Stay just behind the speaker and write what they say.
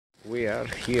are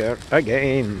here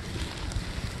again.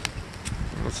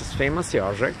 This is famous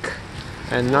Yožek.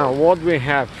 And now what we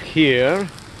have here,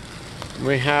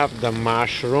 we have the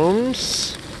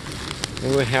mushrooms.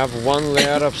 We have one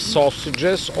layer of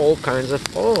sausages, all kinds of,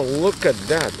 oh, look at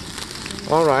that.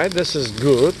 All right, this is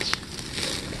good.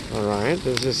 All right,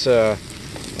 this is,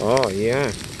 oh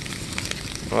yeah.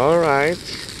 All right.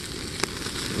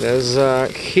 There's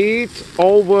heat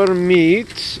over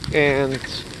meat, and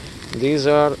these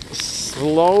are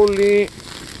slowly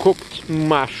cooked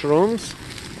mushrooms.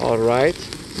 All right.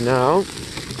 Now,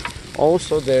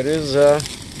 also there is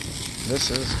this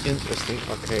is interesting.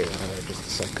 Okay, just a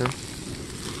second.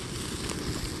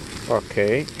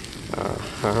 Okay.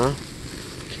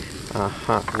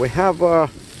 We have a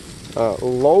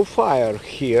low fire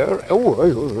here.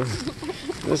 Oh,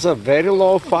 there's a very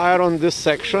low fire on this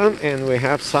section, and we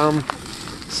have some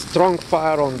strong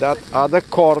fire on that other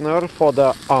corner for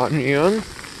the onion.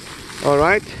 All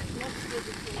right.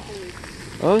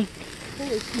 Huh?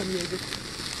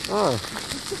 Ah.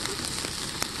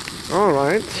 All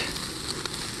right.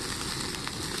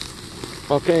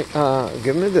 Okay,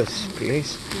 give me this,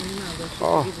 please.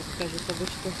 Oh.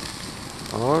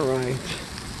 All right.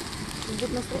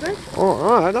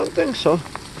 Oh, I don't think so.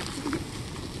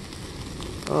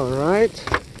 All right.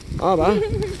 Aba.